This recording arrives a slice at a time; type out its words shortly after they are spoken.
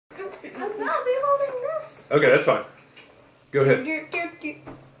Okay, that's fine. Go ahead.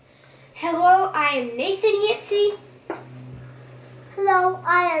 Hello, I am Nathan Yancey. Hello,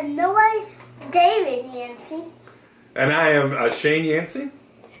 I am Noah David Yancey. And I am Shane Yancey.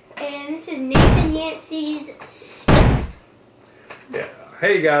 And this is Nathan Yancey's Stuff. Yeah.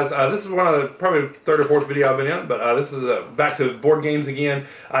 Hey guys, this is one of the probably third or fourth video I've been in, but this is back to board games again.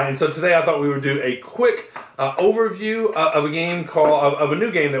 And so today I thought we would do a quick overview of a game called of a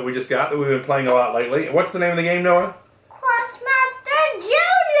new game that we just got that we've been playing a lot lately. What's the name of the game, Noah? Krosmaster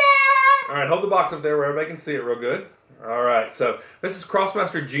Jr. All right, hold the box up there where everybody can see it real good. All right, so this is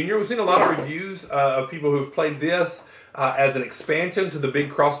Krosmaster Jr. We've seen a lot of reviews of people who've played this as an expansion to the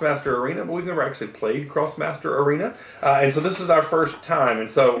big Krosmaster Arena, but we've never actually played Krosmaster Arena, and so this is our first time. And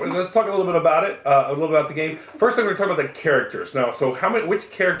so let's talk a little bit about it, a little bit about the game. First, I'm going to talk about the characters. Now, so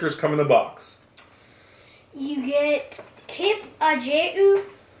which characters come in the box? You get Kip Ajeu,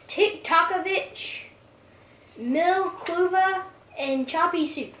 Tik Takovich, Mil Kluva, and Choppy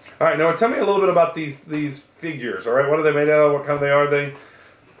Soup. All right, Noah, tell me a little bit about these figures. All right, what are they made out of? What kind are they?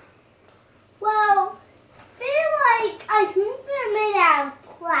 Well, I think they're made out of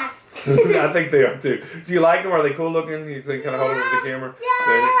plastic. I think they are too. Do you like them? Are they cool looking? You think kind of hold them with the camera? Yeah,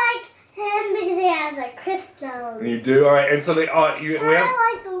 I like him because he has a crystal. You do? All right, and so they I like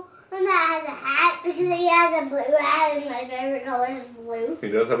the one that has a hat because he has a blue hat and my favorite color is blue. He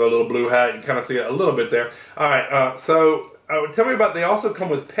does have a little blue hat. You can kind of see it a little bit there. All right, so tell me about, they also come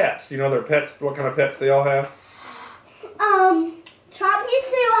with pets. Do you know their pets, what kind of pets they all have? Choppy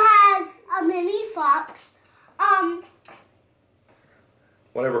Sue has a mini fox.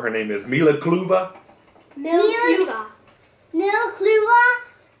 Whatever her name is, Mila Kluva. Mil Kluva. Mil Kluva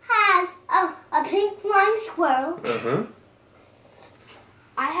has a pink flying squirrel.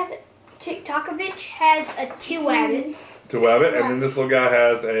 I have Tik Takovich has a Tiwabbit. Tiwabbit, and then this little guy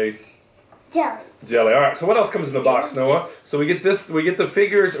has a jelly. All right, so what else comes in the box, Noah? So we get this, we get the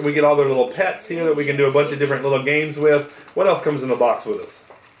figures, and we get all the little pets here that we can do a bunch of different little games with. What else comes in the box with us?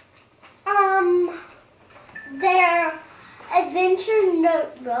 They're adventure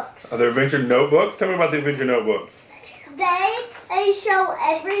notebooks. Are there adventure notebooks? Tell me about the adventure notebooks. They show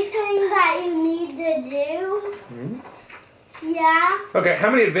everything that you need to do. Yeah. Okay,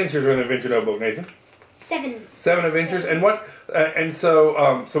 how many adventures are in the adventure notebook, Nathan? 7. 7 adventures, and what?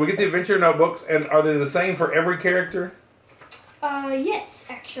 So we get the adventure notebooks, and are they the same for every character? Yes,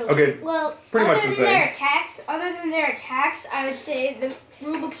 actually. Okay. Well, pretty much the same. Other than their attacks, I would say the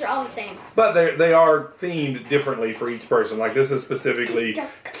rule books are all the same. But they are themed differently for each person. Like this is specifically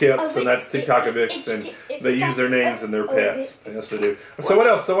Kip's, and that's Tik Takovich, and they use their names and their pets. Yes, they do. So what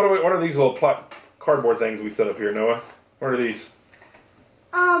else? So what are these little cardboard things we set up here, Noah? What are these?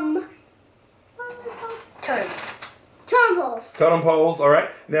 What are they called? Totems. Totem poles. Totem poles. All right.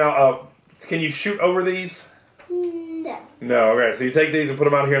 Now, can you shoot over these? No. No. Okay. So you take these and put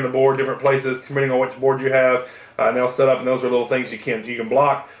them out here on the board, different places, depending on which board you have. And they'll set up, and those are little things you can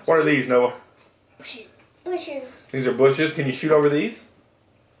block. What are these, Noah? Bushes. These are bushes. Can you shoot over these?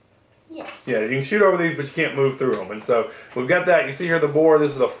 Yes. Yeah, you can shoot over these, but you can't move through them. And so we've got that. You see here the board.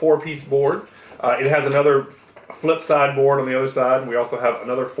 This is a 4-piece board. It has another flip side board on the other side. We also have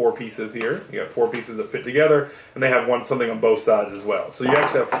another 4 pieces here. You got 4 pieces that fit together, and they have something on both sides as well. So you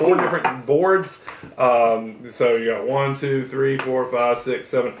actually have 4 different boards. So you got 1, 2, 3, 4, 5, 6,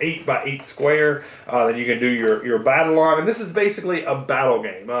 7, 8 by 8 square that you can do your battle on. And this is basically a battle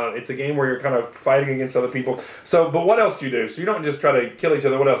game. It's a game where you're kind of fighting against other people. So, but what else do you do? So you don't just try to kill each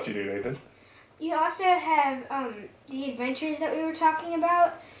other. What else do you do, Nathan? You also have the adventures that we were talking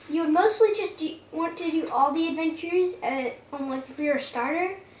about. You would mostly just want to do all the adventures, like if you're a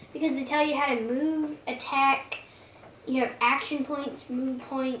starter, because they tell you how to move, attack, you have action points, move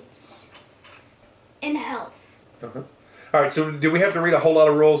points, and health. All right, so did we have to read a whole lot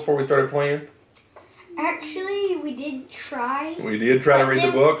of rules before we started playing? Actually, we did try. We did try to read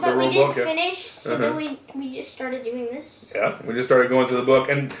the book, but the we rule didn't book. finish, so then we just started doing this. Yeah, we just started going through the book,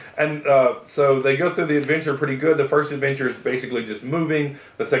 and so they go through the adventure pretty good. The first adventure is basically just moving.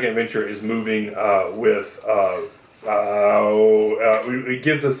 The second adventure is moving it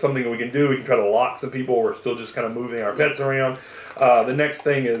gives us something we can do. We can try to lock some people. We're still just kind of moving our pets around. The next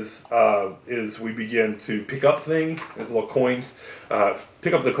thing is we begin to pick up things. There's little coins.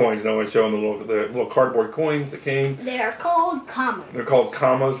 Pick up the coins. No one's showing the little cardboard coins that came. They are called commas. They're called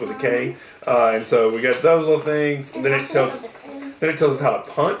commas with a K. And so we got those little things. And then it tells us how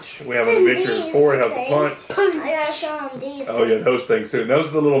to punch. We have an adventure 4. It has to punch. I gotta show them these. Oh yeah, those things too. And those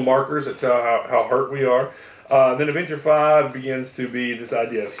are the little markers that tell how hurt we are. Then Adventure 5 begins to be this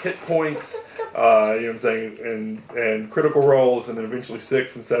idea of hit points, you know what I'm saying, and critical rolls, and then eventually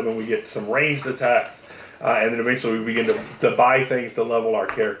 6 and 7 we get some ranged attacks, and then eventually we begin to buy things to level our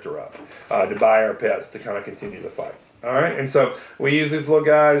character up, to buy our pets to kind of continue the fight. All right, and so we use these little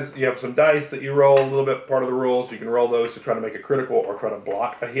guys. You have some dice that you roll, a little bit part of the rules. You can roll those to try to make a critical or try to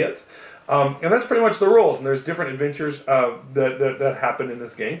block a hit. And that's pretty much the rules. And there's different adventures that happen in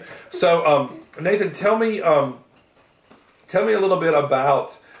this game. So, Nathan, tell me a little bit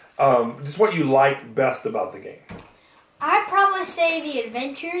about just what you like best about the game. I'd probably say the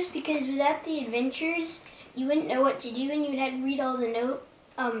adventures, because without the adventures, you wouldn't know what to do, and you would have to read all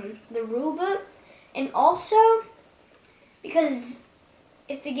the rule book. And also, because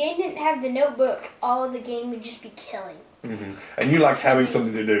if the game didn't have the notebook, all of the game would just be killing. Mm-hmm. And you like having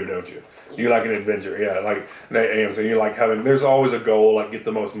something to do, don't you? You like an adventure, yeah. Like, so you like having, there's always a goal, like get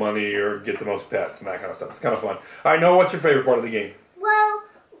the most money or get the most pets and that kind of stuff. It's kind of fun. All right, Noah, what's your favorite part of the game? Well,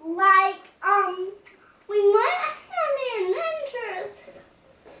 like, we might have the adventures.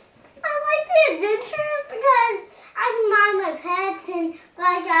 I like the adventures because I can buy my pets and,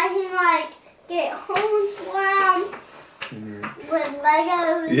 like, I can, like, get homes for them with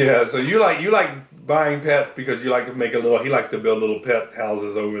Legos. Yeah, so you like buying pets because you like to make he likes to build little pet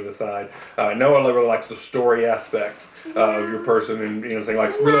houses over the side. Noah really likes the story aspect of your person, and you know,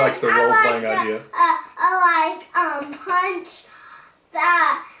 really likes the role-playing idea. I like punch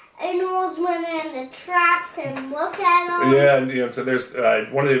the animals when they're in the traps and look at them. Yeah, and you know, so there's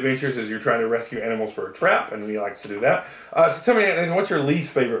one of the adventures is you're trying to rescue animals for a trap, and he likes to do that. So tell me, what's your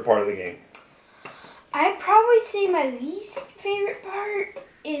least favorite part of the game? I'd probably say my least favorite part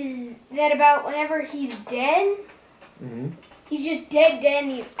is that about whenever he's dead, he's just dead,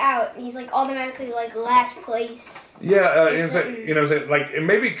 and he's out, and he's like automatically like last place. Yeah, you know what I'm saying? Like,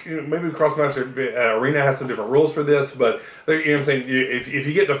 maybe Krosmaster Arena has some different rules for this, but you know what I'm saying? If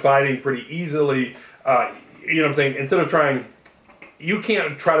you get to fighting pretty easily, you know what I'm saying? Instead of trying, you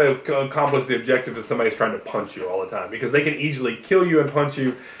can't try to accomplish the objective if somebody's trying to punch you all the time, because they can easily kill you and punch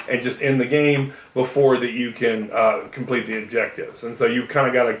you and just end the game before that you can complete the objectives. And so you've kind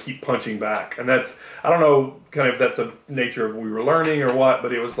of got to keep punching back. And that's, I don't know kind of if that's a nature of we were learning or what,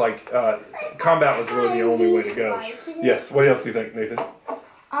 but it was like combat was really the only way to go. Yes, what else do you think, Nathan?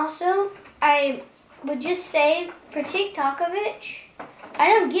 Also, I would just say for Tiktokovich, I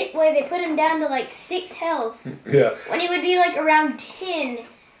don't get why they put him down to like 6 health. Yeah. When he would be like around 10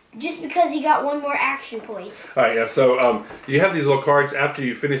 just because he got one more action point. Alright, yeah, so you have these little cards after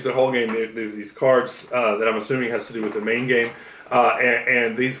you finish the whole game. There's these cards that I'm assuming has to do with the main game.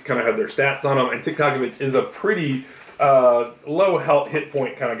 And these kind of have their stats on them. And Tiktokovich is a pretty low health hit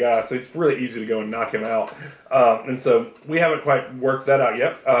point kind of guy, so it's really easy to go and knock him out. And so we haven't quite worked that out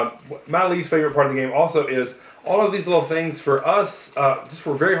yet. My least favorite part of the game also is all of these little things for us just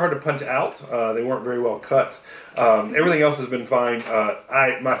were very hard to punch out. They weren't very well cut. Everything else has been fine.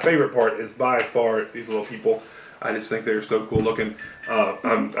 My favorite part is by far these little people. I just think they're so cool looking.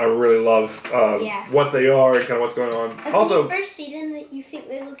 I really love what they are and kind of what's going on. Also, when you first see them, you think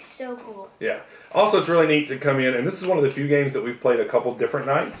they look so cool. Yeah. Also, it's really neat to come in, and this is one of the few games that we've played a couple different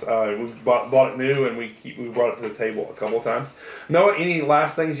nights. We've bought it new, and we brought it to the table a couple of times. Noah, any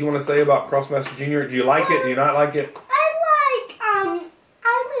last things you want to say about Krosmaster Jr.? Do you like it? Do you not like it? I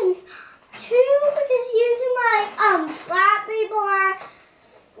think 2 because you can trap people at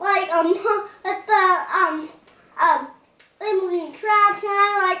the in traps, and I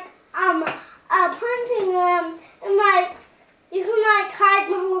like punching them, and you can hide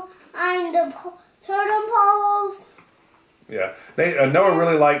behind the totem poles. Yeah, Noah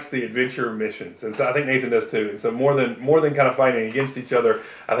really likes the adventure missions, and so I think Nathan does too. And so more than kind of fighting against each other,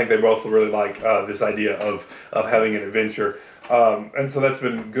 I think they both really like this idea of having an adventure, and so that's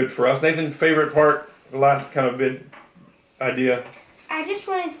been good for us. Nathan, favorite part, the last kind of big idea. I just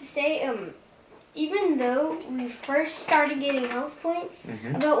wanted to say, even though we first started getting health points,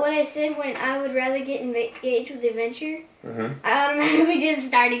 about what I said when I would rather get engaged with the adventure, I automatically just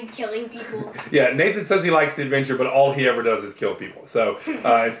started killing people. Yeah, Nathan says he likes the adventure, but all he ever does is kill people. So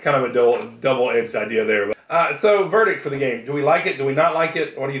it's kind of a double-edged idea there. So verdict for the game. Do we like it? Do we not like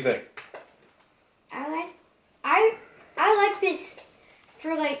it? What do you think? I like this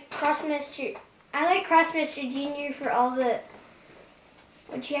for Krosmaster. I like Krosmaster Jr. for all the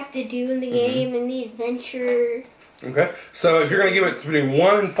what you have to do in the game and the adventure. Okay, so if you're going to give it between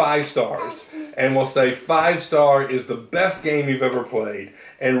 1 and 5 stars, and we'll say 5 star is the best game you've ever played,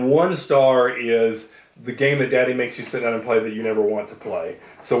 and 1 star is the game that Daddy makes you sit down and play that you never want to play.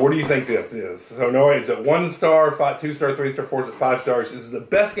 So what do you think this is? So Noah, is it 1 star, 2 star, 3 star, 4 star, 5 stars? Is it the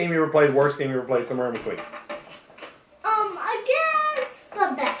best game you ever played, worst game you ever played, somewhere in between?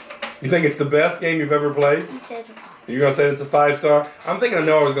 You think it's the best game you've ever played? He says a 5. You're going to say it's a 5-star? I'm thinking I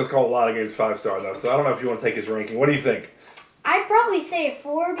know I was going to call a lot of games 5-star, though, so I don't know if you want to take his ranking. What do you think? I'd probably say a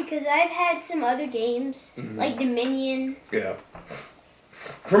 4 because I've had some other games, like Dominion. Yeah.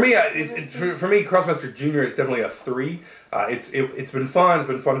 For me, for me, Krosmaster Jr. is definitely a 3. It's been fun. It's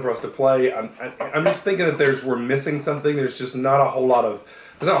been fun for us to play. I'm just thinking that we're missing something. There's just not a whole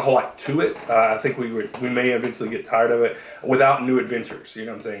lot to it. I think we may eventually get tired of it without new adventures. You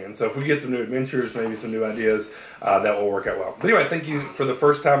know what I'm saying? And so if we get some new adventures, maybe some new ideas, that will work out well. But anyway, thank you for the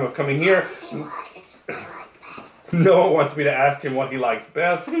first time of coming here. Noah wants me to ask him what he likes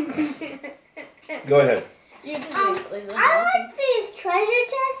best. Go ahead. I like these treasure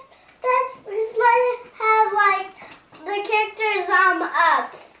chests best because they have like the characters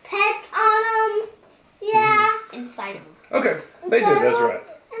pets on them. Yeah. Inside of them. Okay, they do. That's right.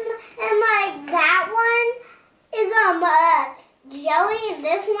 And like that one is jelly, and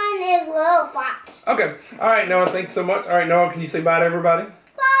this one is little fox. Okay. All right, Noah. Thanks so much. All right, Noah. Can you say bye to everybody?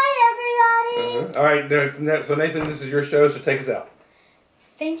 Bye, everybody. All right. So Nathan, this is your show. So take us out.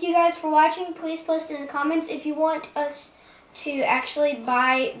 Thank you guys for watching. Please post in the comments if you want us to actually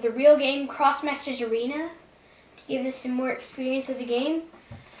buy the real game Krosmaster Arena to give us some more experience of the game.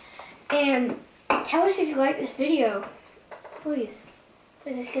 And tell us if you like this video. Please.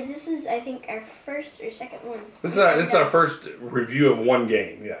 Because this is, I think, our first or second one. This is our first review of one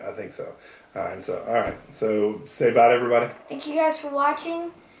game. Yeah, I think so. All right. So say bye to everybody. Thank you guys for watching.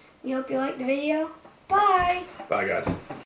 We hope you liked the video. Bye. Bye, guys.